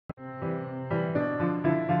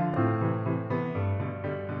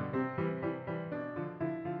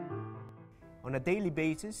On a daily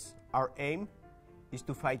basis, our aim is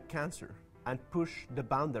to fight cancer and push the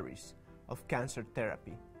boundaries of cancer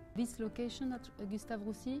therapy. This location at Gustave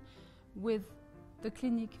Roussy, with the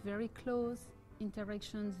clinic very close,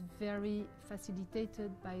 interactions very facilitated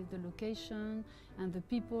by the location and the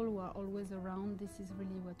people who are always around, this is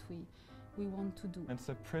really what we want to do. It's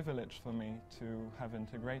a privilege for me to have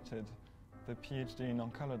integrated the PhD in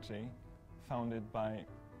oncology founded by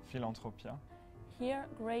Philanthropia. Here,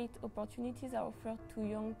 great opportunities are offered to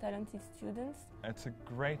young, talented students. It's a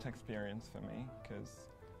great experience for me because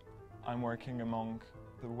I'm working among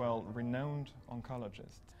the world-renowned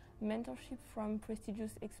oncologists. Mentorship from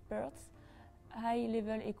prestigious experts,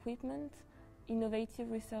 high-level equipment,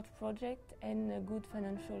 innovative research projects and good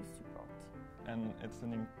financial support. And it's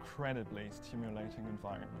an incredibly stimulating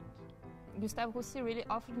environment. Gustave Roussy really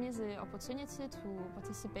offered me the opportunity to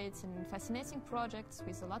participate in fascinating projects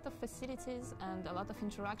with a lot of facilities and a lot of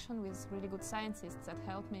interaction with really good scientists that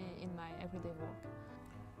help me in my everyday work.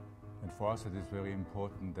 And for us it is very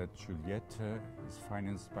important that Juliette is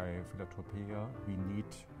financed by Philanthropia. We need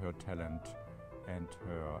her talent and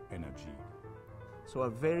her energy. So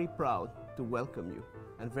I'm very proud to welcome you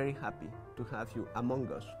and very happy to have you among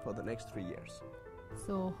us for the next 3 years.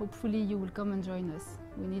 So hopefully you will come and join us.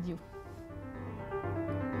 We need you.